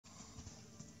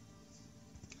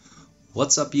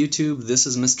What's up, YouTube? This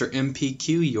is Mr.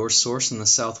 MPQ, your source in the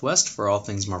Southwest for all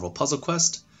things Marvel Puzzle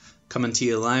Quest, coming to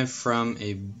you live from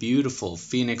a beautiful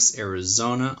Phoenix,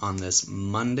 Arizona on this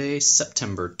Monday,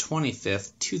 September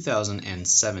 25th,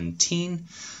 2017.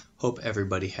 Hope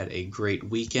everybody had a great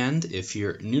weekend. If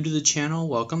you're new to the channel,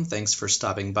 welcome. Thanks for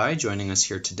stopping by, joining us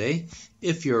here today.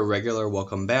 If you're a regular,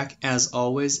 welcome back. As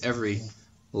always, every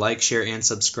like, share, and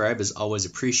subscribe is always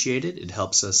appreciated. It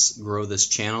helps us grow this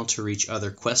channel to reach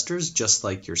other questers just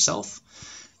like yourself.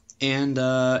 And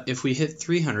if we hit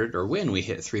 300, or when we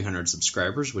hit 300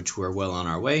 subscribers, which we're well on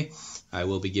our way, I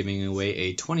will be giving away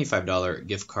a $25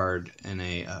 gift card in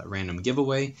a random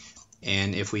giveaway.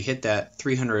 And if we hit that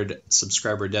 300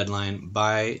 subscriber deadline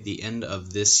by the end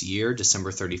of this year,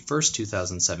 December 31st,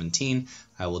 2017,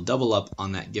 I will double up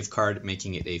on that gift card,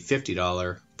 making it a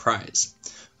 $50 prize.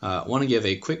 Want to give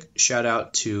a quick shout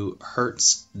out to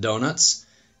Hertz Donuts,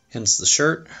 hence the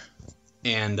shirt,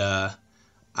 and I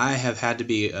have had to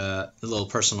be, a little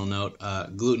personal note,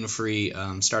 gluten-free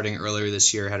starting earlier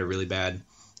this year. Had a really bad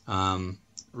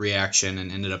reaction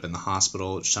and ended up in the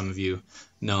hospital, which some of you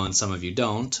know and some of you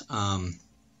don't.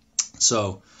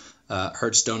 So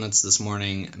Hertz Donuts this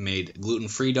morning made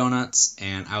gluten-free donuts,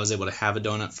 and I was able to have a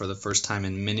donut for the first time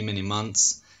in many, many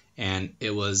months. And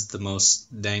it was the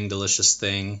most dang delicious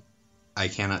thing. I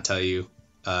cannot tell you.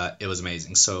 It was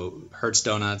amazing. So Hertz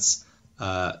Donuts,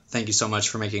 thank you so much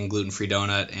for making a gluten-free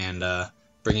donut and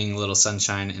bringing a little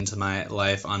sunshine into my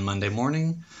life on Monday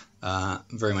morning.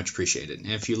 Very much appreciated.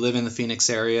 And if you live in the Phoenix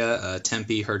area,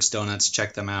 Tempe, Hertz Donuts,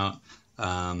 check them out.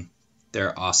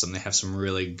 They're awesome. They have some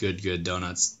really good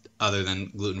donuts other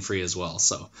than gluten-free as well.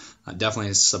 So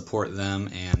definitely support them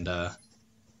and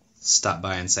stop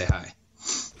by and say hi.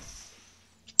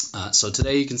 So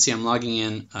today you can see I'm logging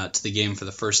in to the game for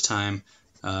the first time,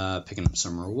 picking up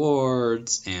some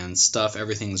rewards and stuff.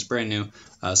 Everything's brand new.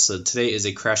 So today is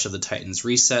a Crash of the Titans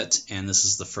reset, and this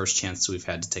is the first chance we've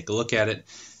had to take a look at it.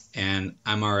 And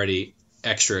I'm already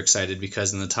extra excited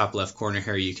because in the top left corner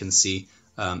here you can see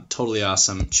totally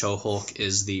awesome. Cho Hulk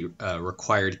is the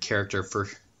required character for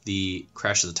the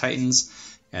Crash of the Titans,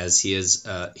 as he is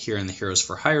here in the Heroes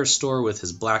for Hire store with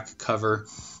his black cover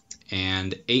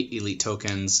and 8 elite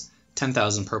tokens,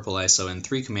 10,000 purple ISO, and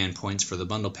 3 command points for the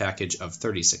bundle package of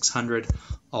 3,600.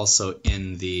 Also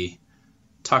in the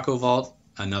Taco Vault,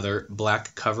 another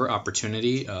black cover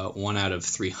opportunity, 1 out of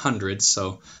 300.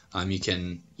 So you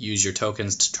can use your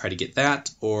tokens to try to get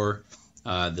that, or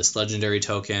this legendary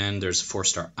token. There's a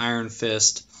 4-star Iron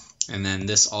Fist, and then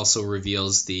this also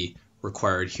reveals the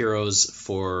required heroes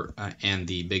for and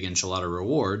the big enchilada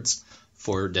rewards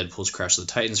for Deadpool's Crash of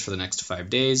the Titans for the next 5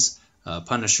 days.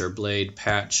 Punisher, Blade,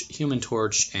 Patch, Human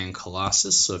Torch, and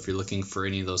Colossus. So if you're looking for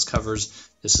any of those covers,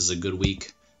 this is a good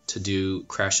week to do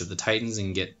Crash of the Titans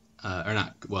and get,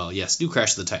 do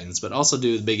Crash of the Titans, but also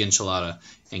do the big enchilada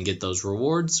and get those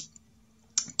rewards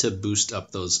to boost up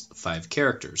those 5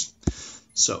 characters.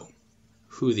 So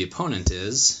who the opponent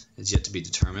is yet to be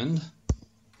determined,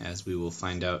 as we will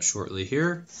find out shortly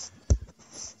here.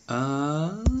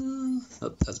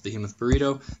 That's Behemoth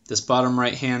Burrito. This bottom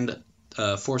right hand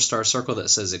 4-star circle that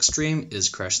says Extreme is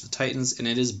Crash of the Titans, and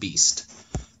it is Beast.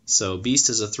 So Beast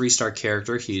is a 3-star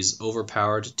character. He's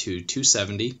overpowered to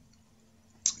 270.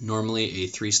 Normally a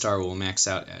 3-star will max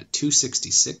out at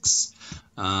 266.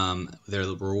 Their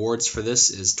rewards for this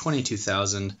is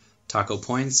 22,000 taco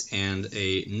points and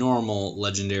a normal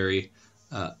legendary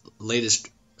latest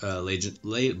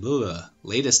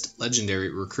legendary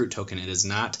recruit token. It is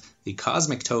not the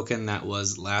cosmic token that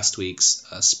was last week's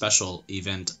special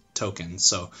event token.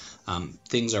 So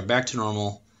things are back to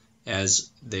normal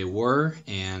as they were,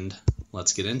 and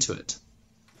let's get into it.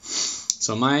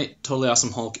 So my Totally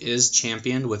Awesome Hulk is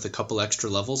championed with a couple extra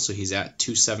levels, so he's at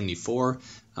 274.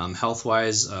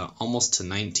 Health-wise, almost to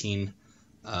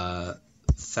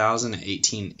 19,000 at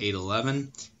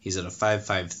 18,811. He's at a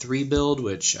 553 build,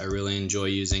 which I really enjoy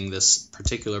using this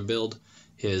particular build.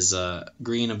 His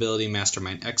green ability,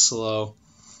 Mastermind Exilo,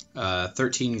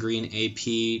 13 green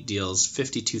AP, deals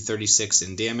 5236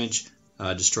 in damage,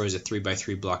 destroys a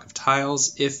 3x3 block of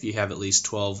tiles. If you have at least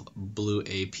 12 blue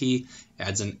AP,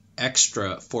 adds an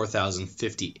extra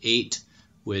 4,058,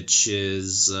 which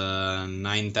is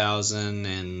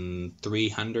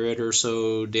 9,300 or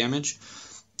so damage.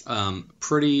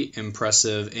 Pretty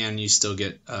impressive, and you still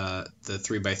get the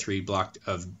 3x3 block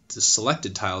of the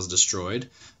selected tiles destroyed.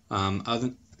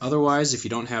 Otherwise, if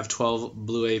you don't have 12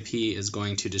 blue AP, is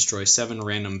going to destroy 7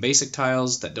 random basic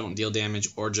tiles that don't deal damage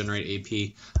or generate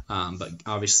AP, but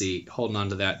obviously holding on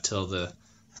to that till the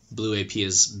blue AP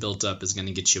is built up is going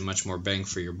to get you much more bang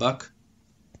for your buck.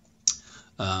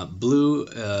 Blue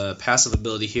passive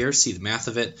ability here, see the math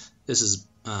of it. This is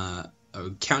a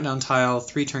countdown tile,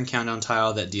 3-turn countdown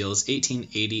tile that deals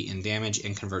 1880 in damage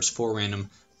and converts 4 random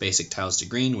basic tiles to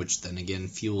green, which then again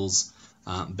fuels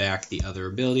back the other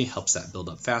ability, helps that build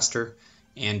up faster,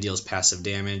 and deals passive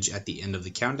damage at the end of the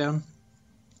countdown.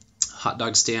 Hot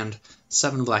Dog Stand,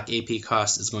 7 black AP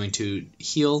cost, is going to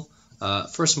heal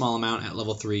for a small amount at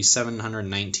level 3,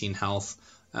 719 health,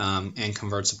 and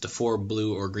converts up to 4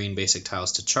 blue or green basic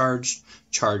tiles to charge.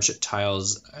 Charged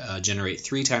tiles generate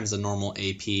 3 times the normal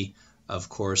AP, of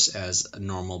course, as a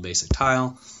normal basic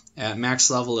tile. At max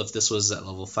level, if this was at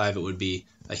level 5, it would be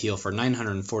a heal for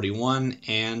 941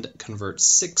 and convert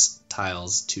 6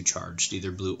 tiles to charged,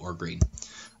 either blue or green.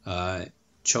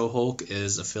 Cho Hulk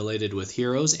is affiliated with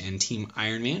Heroes and Team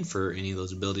Iron Man for any of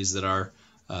those abilities that are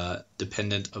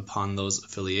dependent upon those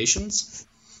affiliations.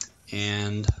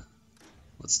 And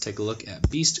let's take a look at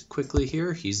Beast quickly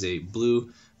here. He's a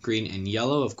blue, green, and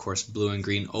yellow. Of course, blue and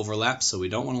green overlap, so we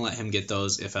don't want to let him get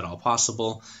those if at all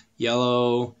possible.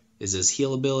 Yellow is his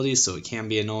heal ability, so it can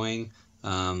be annoying,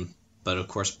 but of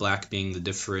course black being the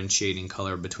differentiating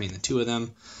color between the two of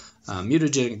them.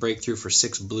 Mutagenic Breakthrough for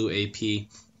 6 blue AP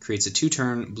creates a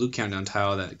 2-turn blue countdown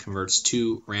tile that converts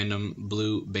 2 random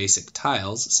blue basic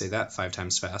tiles, say that 5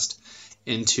 times fast,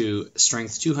 into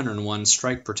strength 201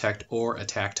 strike, protect, or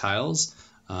attack tiles.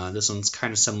 This one's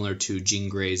kind of similar to Jean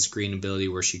Grey's green ability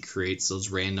where she creates those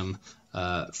random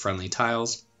friendly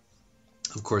tiles.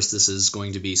 Of course, this is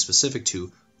going to be specific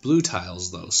to blue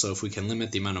tiles though, so if we can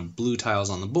limit the amount of blue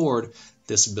tiles on the board,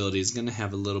 this ability is going to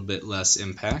have a little bit less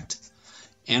impact.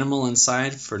 Animal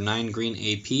Inside for 9 green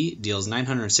AP deals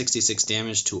 966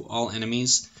 damage to all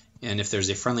enemies, and if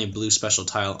there's a friendly blue special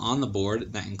tile on the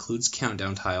board, that includes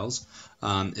countdown tiles,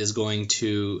 is going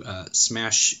to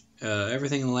smash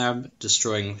everything in the lab,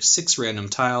 destroying 6 random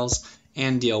tiles,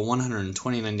 and deal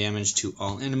 129 damage to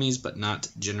all enemies, but not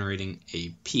generating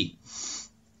AP.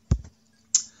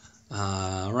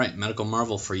 Alright, Medical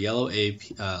Marvel for yellow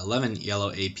AP, 11 yellow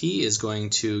AP is going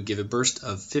to give a burst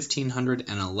of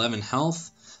 1511 health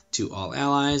to all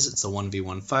allies. It's a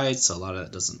 1v1 fight, so a lot of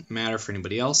that doesn't matter for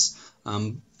anybody else.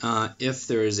 If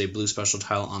there is a blue special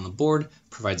tile on the board,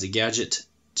 provides a gadget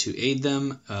to aid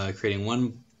them, creating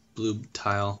 1 blue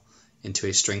tile into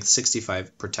a strength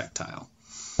 65 protect tile.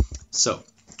 So,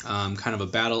 kind of a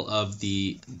battle of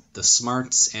the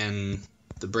smarts and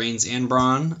the brains and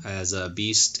brawn, as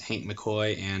Beast, Hank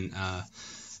McCoy, and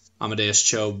Amadeus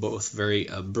Cho, both very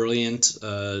brilliant,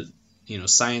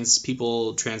 science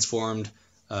people transformed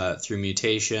through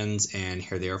mutations, and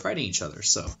here they are fighting each other.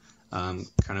 So, kind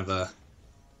of a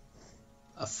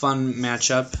fun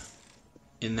matchup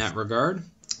in that regard.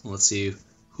 Let's see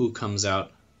who comes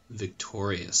out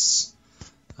victorious.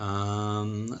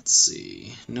 Let's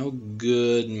see. No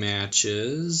good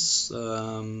matches.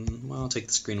 Well, I'll take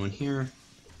this green one here.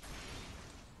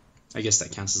 I guess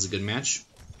that counts as a good match.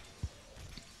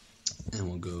 And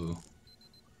we'll go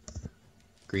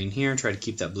green here. Try to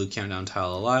keep that blue countdown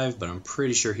tile alive, but I'm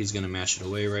pretty sure he's going to match it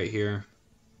away right here.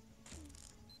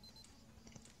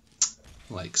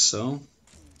 Like so.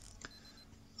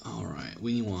 Alright,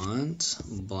 we want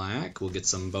black. We'll get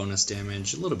some bonus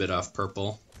damage, a little bit off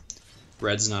purple.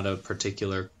 Red's not a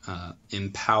particular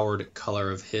empowered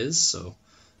color of his, so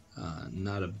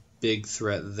not a big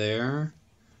threat there.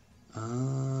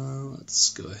 Let's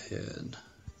go ahead.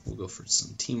 We'll go for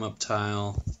some team up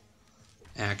tile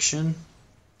action.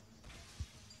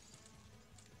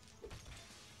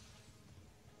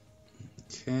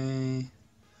 Okay.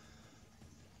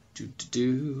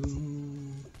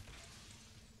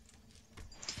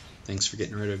 Thanks for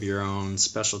getting rid of your own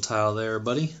special tile there,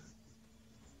 buddy.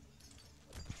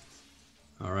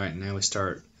 Alright, now we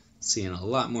start seeing a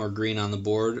lot more green on the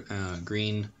board.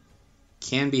 Green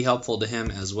can be helpful to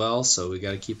him as well, so we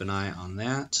got to keep an eye on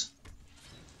that.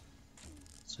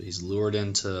 So he's lured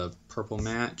into a purple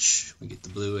match. We get the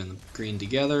blue and the green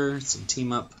together, some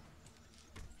team up.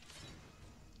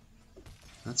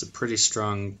 That's a pretty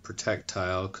strong protect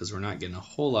tile because we're not getting a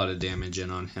whole lot of damage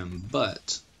in on him,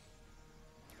 but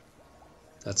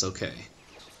that's okay.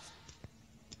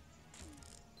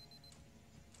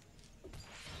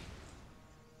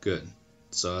 Good.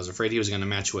 So I was afraid he was going to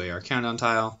match away our countdown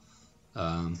tile,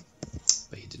 but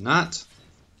he did not.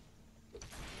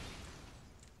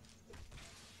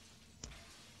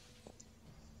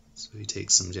 So he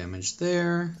takes some damage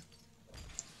there,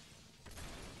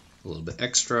 a little bit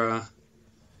extra,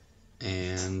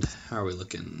 and how are we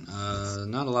looking?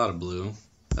 Not a lot of blue.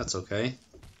 That's okay.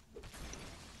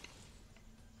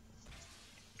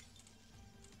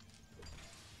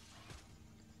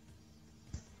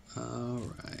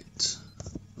 Alright,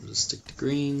 what just stick to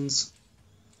greens.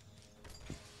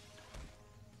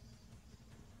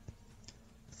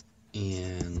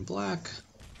 And black.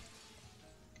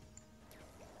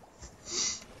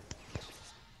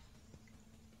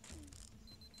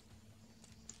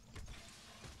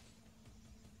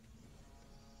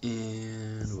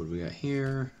 And what do we got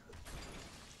here?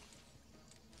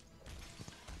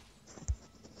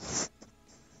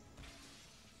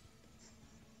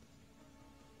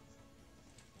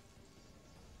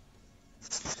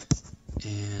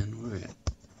 And what do we got?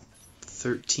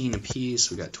 13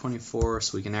 apiece. We got 24,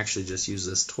 so we can actually just use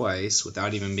this twice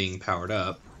without even being powered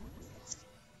up.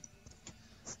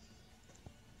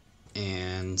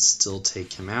 And still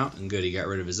take him out. And good, he got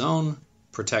rid of his own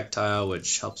projectile,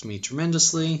 which helps me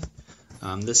tremendously.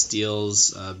 This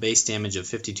deals base damage of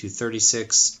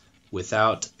 5236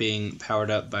 without being powered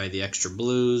up by the extra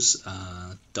blues.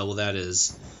 Double that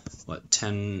is, what,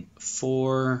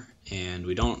 10-4, and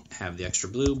we don't have the extra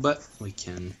blue, but we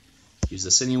can use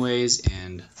this anyways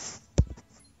and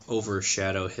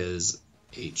overshadow his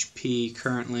HP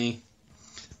currently.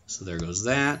 So there goes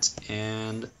that,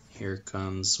 and here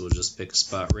comes, we'll just pick a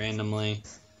spot randomly.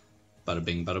 Bada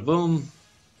bing, bada boom.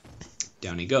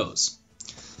 Down he goes.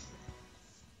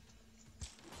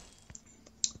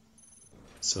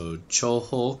 So Cho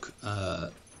Hulk,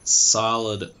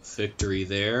 solid victory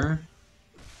there.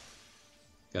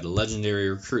 Got a legendary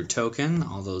recruit token,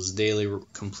 all those daily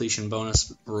completion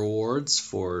bonus rewards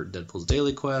for Deadpool's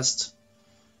daily quest.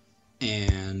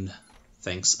 And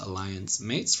thanks Alliance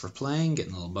mates for playing,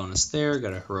 getting a little bonus there.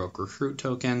 Got a heroic recruit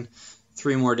token.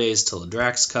 3 more days till the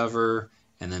Drax cover,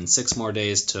 and then 6 more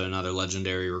days to another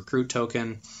legendary recruit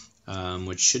token,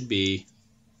 which should be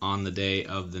on the day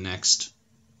of the next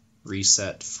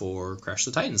reset for Crash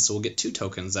the Titans. So we'll get 2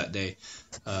 tokens that day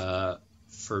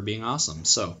for being awesome.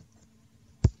 So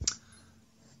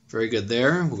very good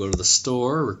there. We'll go to the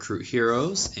store, recruit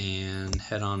heroes, and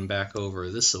head on back over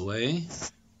this way.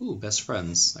 Ooh, best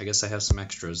friends. I guess I have some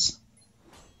extras.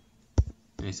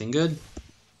 Anything good?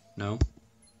 No?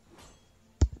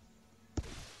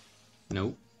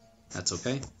 Nope. That's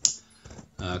okay.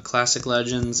 Classic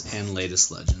Legends and Latest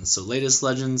Legends. So Latest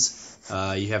Legends,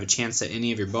 you have a chance at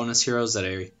any of your bonus heroes at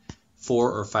a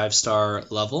 4 or 5 star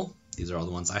level. These are all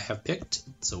the ones I have picked.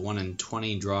 It's a 1 in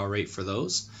 20 draw rate for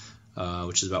those,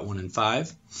 which is about 1 in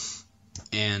 5.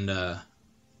 And, or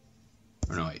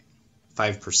no, wait,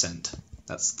 5%.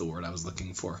 That's the word I was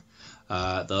looking for.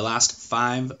 The last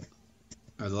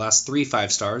 3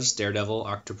 5 stars, Daredevil,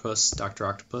 Octopus, Dr.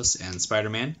 Octopus, and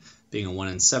Spider-Man, being a 1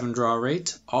 in 7 draw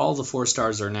rate. All the 4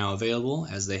 stars are now available,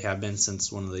 as they have been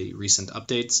since one of the recent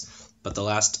updates, but the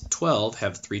last 12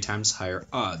 have 3 times higher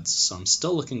odds. So I'm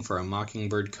still looking for a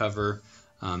Mockingbird cover.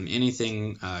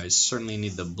 Anything, I certainly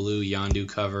need the blue Yondu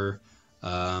cover.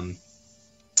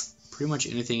 Pretty much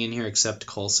anything in here except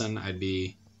Coulson I'd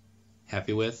be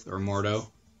happy with, or Mordo.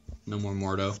 No more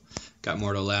Mordo. Got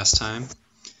Mordo last time.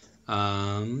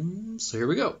 So here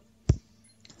we go.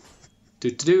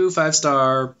 5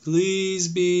 star. Please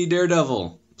be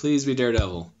Daredevil. Please be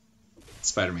Daredevil.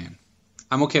 Spider-Man.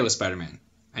 I'm okay with Spider-Man.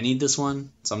 I need this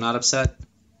one, so I'm not upset,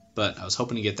 but I was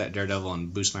hoping to get that Daredevil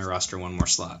and boost my roster 1 more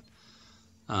slot.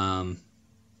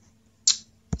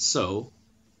 So,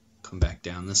 come back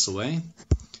down this way.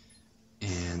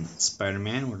 And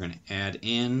Spider-Man, we're going to add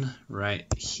in right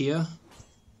here.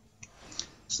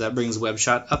 So that brings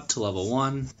Webshot up to level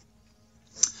 1.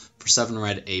 For 7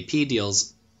 red AP,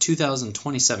 deals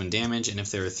 2,027 damage, and if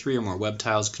there are 3 or more web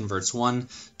tiles, converts 1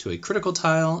 to a critical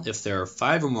tile. If there are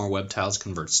 5 or more web tiles,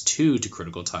 converts 2 to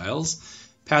critical tiles.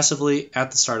 Passively, at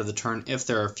the start of the turn, if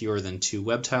there are fewer than 2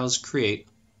 web tiles, create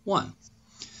 1.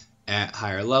 At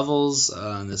higher levels,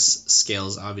 this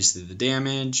scales obviously the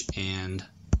damage, and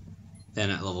then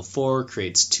at level 4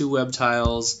 creates 2 web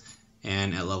tiles,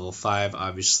 and at level 5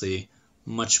 obviously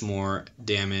much more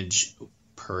damage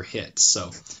per hit.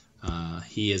 So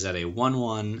he is at a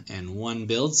 1-1 and 1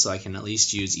 build, so I can at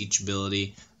least use each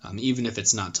ability even if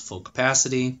it's not to full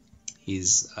capacity.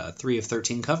 He's 3 of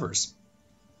 13 covers.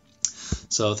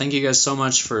 So thank you guys so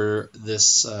much for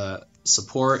this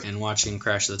support and watching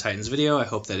Crash of the Titans video. I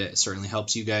hope that it certainly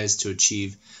helps you guys to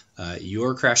achieve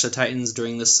your Crash of the Titans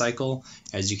during this cycle.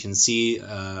 As you can see,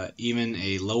 even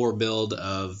a lower build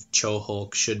of Cho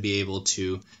Hulk should be able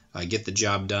to get the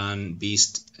job done.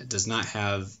 Beast does not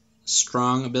have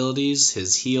strong abilities.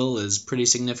 His heal is pretty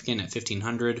significant at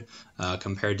 1500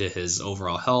 compared to his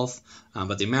overall health,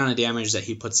 but the amount of damage that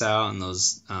he puts out and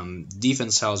those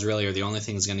defense tiles really are the only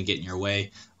things going to get in your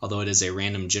way. Although it is a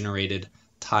random generated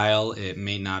tile, it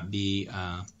may not be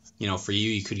for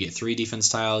you could get 3 defense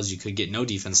tiles, you could get no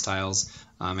defense tiles.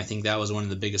 I think that was one of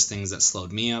the biggest things that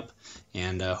slowed me up,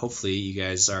 and hopefully you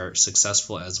guys are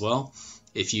successful as well.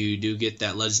 If you do get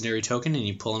that legendary token and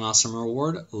you pull an awesome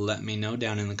reward, let me know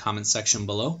down in the comment section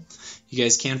below. You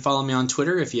guys can follow me on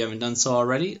Twitter if you haven't done so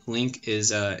already. Link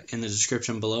is in the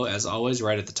description below, as always,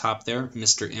 right at the top there,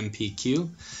 Mr. MPQ.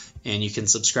 And you can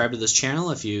subscribe to this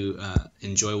channel if you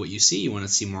enjoy what you see, you want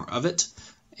to see more of it.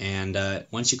 And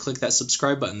once you click that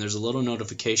subscribe button, there's a little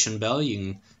notification bell. You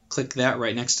can click that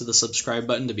right next to the subscribe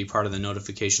button to be part of the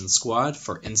notification squad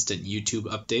for instant YouTube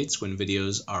updates when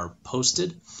videos are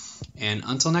posted. And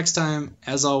until next time,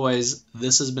 as always,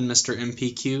 this has been Mr.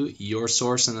 MPQ, your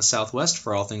source in the Southwest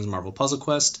for all things Marvel Puzzle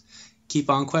Quest.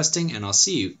 Keep on questing, and I'll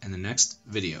see you in the next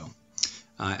video.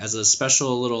 As a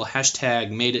special little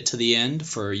hashtag made it to the end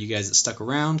for you guys that stuck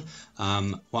around,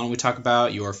 why don't we talk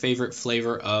about your favorite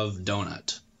flavor of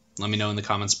donut? Let me know in the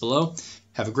comments below.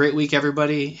 Have a great week,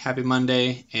 everybody. Happy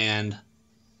Monday, and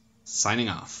signing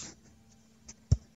off.